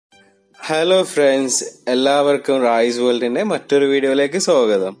Hello friends, എല്ലാവർക്കും rice വേൾഡിന്റെ മറ്റൊരു വീഡിയോയിലേക്ക്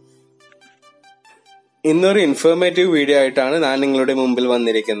സ്വാഗതം. ഇന്നൊരു ഇൻഫോർമേറ്റീവ് വീഡിയോ ആയിട്ടാണ് ഞാൻ നിങ്ങളുടെ മുമ്പിൽ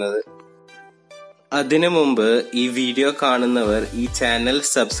വന്നിരിക്കുന്നത്. അതിനു മുമ്പ് ഈ വീഡിയോ കാണുന്നവർ ഈ ചാനൽ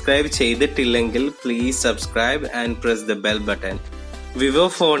സബ്സ്ക്രൈബ് ചെയ്തിട്ടില്ലെങ്കിൽ please subscribe and press the bell button. Vivo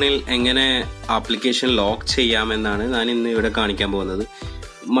ഫോണിൽ എങ്ങനെ ആപ്ലിക്കേഷൻ ലോക്ക് ചെയ്യാമെന്നാണ് ഞാൻ ഇന്ന് ഇവിടെ കാണിക്കാൻ പോകുന്നത്.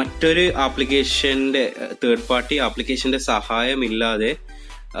 മറ്റൊരു ആപ്ലിക്കേഷന്റെ തേർഡ് പാർട്ടി ആപ്ലിക്കേഷന്റെ സഹായമില്ലാതെ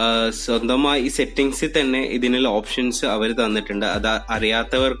സ്വന്തമായി സെറ്റിംഗ്സിൽ തന്നെ ഇതിനുള്ള ഓപ്ഷൻസ് അവർ തന്നിട്ടുണ്ട്. അത്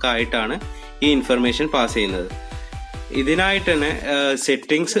അറിയാത്തവർക്കായിട്ടാണ് ഈ ഇൻഫർമേഷൻ പാസ് ചെയ്യുന്നത്. ഇതിനായിട്ട് തന്നെ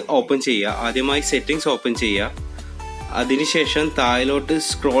സെറ്റിംഗ്സ് ഓപ്പൺ ചെയ്യുക. ആദ്യമായി സെറ്റിംഗ്സ് ഓപ്പൺ ചെയ്യുക. അതിനുശേഷം താഴോട്ട്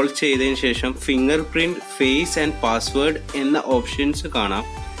സ്ക്രോൾ ചെയ്തതിന് ശേഷം finger print, face and password എന്ന ഓപ്ഷൻസ് കാണാം.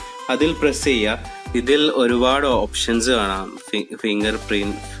 അതിൽ പ്രസ് ചെയ്യുക. ഇതിൽ ഒരുപാട് ഓപ്ഷൻസ് കാണാം. Finger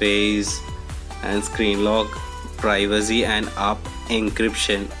print, face and screen lock, privacy and app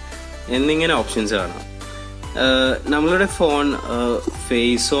encryption എന്നിങ്ങനെ ഓപ്ഷൻസ് കാണാം. നമ്മളുടെ ഫോൺ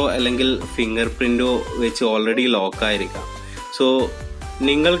ഫേസോ അല്ലെങ്കിൽ ഫിംഗർ പ്രിന്റോ വെച്ച് ഓൾറെഡി ലോക്കായിരിക്കാം. സോ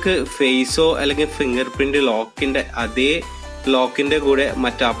നിങ്ങൾക്ക് ഫേസോ അല്ലെങ്കിൽ ഫിംഗർ പ്രിന്റ് അതേ ലോക്കിന്റെ കൂടെ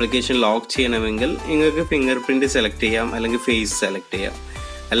മറ്റ് ആപ്ലിക്കേഷൻ ലോക്ക് ചെയ്യണമെങ്കിൽ നിങ്ങൾക്ക് ഫിംഗർ പ്രിന്റ് സെലക്ട് ചെയ്യാം അല്ലെങ്കിൽ ഫേസ് സെലക്ട് ചെയ്യാം.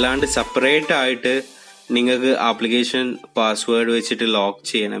 അല്ലാണ്ട് സെപ്പറേറ്റ് ആയിട്ട് നിങ്ങൾക്ക് ആപ്ലിക്കേഷൻ പാസ്വേഡ് വെച്ചിട്ട് ലോക്ക്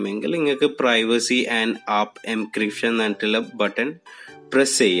ചെയ്യണമെങ്കിൽ നിങ്ങൾക്ക് privacy and app encryption എന്നിട്ടുള്ള button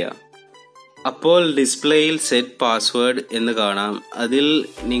press ചെയ്യുക. അപ്പോൾ ഡിസ്പ്ലേയിൽ സെറ്റ് പാസ്വേഡ് എന്ന് കാണാം. അതിൽ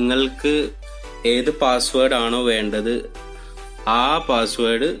നിങ്ങൾക്ക് ഏത് പാസ്വേഡ് ആണോ വേണ്ടത് ആ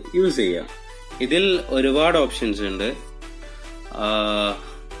പാസ്വേഡ് യൂസ് ചെയ്യാം. ഇതിൽ ഒരുപാട് ഓപ്ഷൻസ് ഉണ്ട്.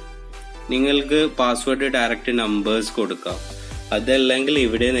 നിങ്ങൾക്ക് പാസ്വേഡ് ഡയറക്റ്റ് നമ്പേഴ്സ് കൊടുക്കാം. അതല്ലെങ്കിൽ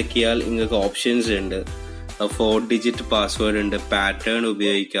ഇവിടെ നോക്കിയാൽ നിങ്ങൾക്ക് ഓപ്ഷൻസ് ഉണ്ട്. 4 ഡിജിറ്റ് പാസ്വേഡ് ഉണ്ട്, പാറ്റേൺ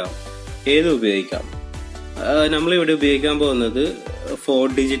ഉപയോഗിക്കാം, ഏത് ഉപയോഗിക്കാം. നമ്മളിവിടെ ഉപയോഗിക്കാൻ പോകുന്നത് 4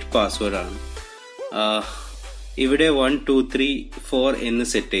 ഡിജിറ്റ് പാസ്വേഡ് ആണ്. ഇവിടെ 1 2 3 4 എന്ന്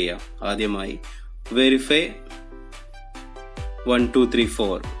സെറ്റ് ചെയ്യാം. ആദ്യമായി വെരിഫൈ 1 2 3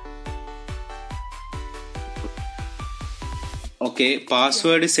 4. ഓക്കെ,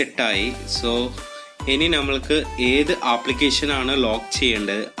 പാസ്വേഡ് സെറ്റായി. സോ ഇനി നമ്മൾക്ക് ഏത് ആപ്ലിക്കേഷനാണ് ലോക്ക്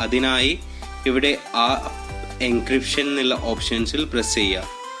ചെയ്യേണ്ടത് അതിനായി ഇവിടെ ആ എൻക്രിപ്ഷൻ എന്നുള്ള ഓപ്ഷൻസിൽ പ്രസ് ചെയ്യുക.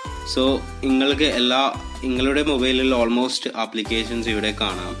 സോ നിങ്ങളുടെ മൊബൈലിൽ ഓൾമോസ്റ്റ് ആപ്ലിക്കേഷൻസ് ഇവിടെ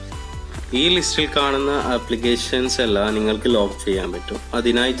കാണാം. ഈ ലിസ്റ്റിൽ കാണുന്ന ആപ്ലിക്കേഷൻസ് എല്ലാം നിങ്ങൾക്ക് ലോക്ക് ചെയ്യാൻ പറ്റും.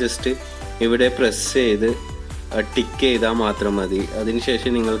 അതിനായി ജസ്റ്റ് ഇവിടെ പ്രസ് ചെയ്ത് ടിക്ക് ചെയ്താൽ മാത്രം മതി.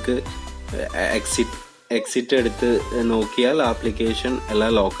 അതിനുശേഷം നിങ്ങൾക്ക് എക്സിറ്റ് എടുത്ത് നോക്കിയാൽ ആപ്ലിക്കേഷൻ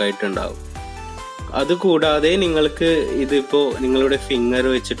എല്ലാം ലോക്കായിട്ടുണ്ടാവും. അതുകൂടാതെ നിങ്ങൾക്ക് ഇതിപ്പോൾ നിങ്ങളുടെ ഫിംഗർ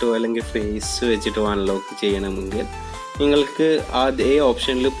വെച്ചിട്ടോ അല്ലെങ്കിൽ ഫേസ് വെച്ചിട്ടോ അൺലോക്ക് ചെയ്യണമെങ്കിൽ നിങ്ങൾക്ക് അതേ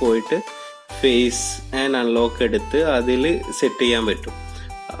ഓപ്ഷനിൽ പോയിട്ട് ഫേസ് ആൻഡ് അൺലോക്ക് എടുത്ത് അതിൽ സെറ്റ് ചെയ്യാൻ പറ്റും.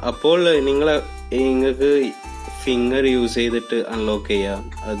 അപ്പോൾ നിങ്ങൾക്ക് ഫിംഗർ യൂസ് ചെയ്തിട്ട് അൺലോക്ക് ചെയ്യാം,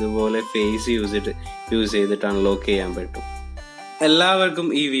 അതുപോലെ ഫേസ് യൂസ് ചെയ്തിട്ട് അൺലോക്ക് ചെയ്യാൻ പറ്റും. എല്ലാവർക്കും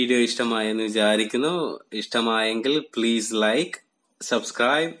ഈ വീഡിയോ ഇഷ്ടമായെന്ന് വിചാരിക്കുന്നു. ഇഷ്ടമായെങ്കിൽ please like,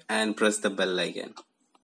 subscribe and press the bell icon.